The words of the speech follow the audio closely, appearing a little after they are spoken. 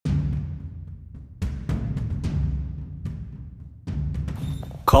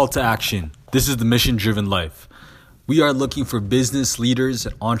Call to action. This is the Mission Driven Life. We are looking for business leaders,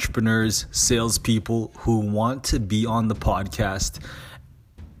 entrepreneurs, salespeople who want to be on the podcast.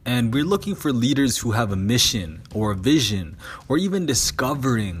 And we're looking for leaders who have a mission or a vision or even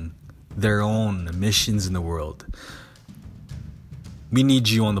discovering their own missions in the world. We need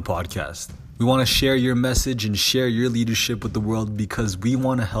you on the podcast. We want to share your message and share your leadership with the world because we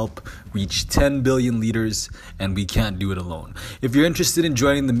want to help reach 10 billion leaders and we can't do it alone. If you're interested in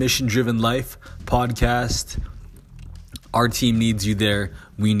joining the Mission Driven Life podcast, our team needs you there.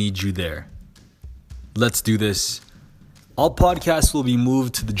 We need you there. Let's do this. All podcasts will be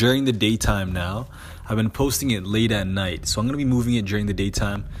moved during the daytime now. I've been posting it late at night, so I'm going to be moving it during the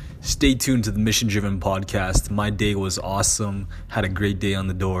daytime. Stay tuned to the Mission Driven podcast. My day was awesome. Had a great day on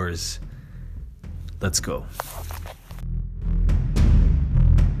the doors. Let's go.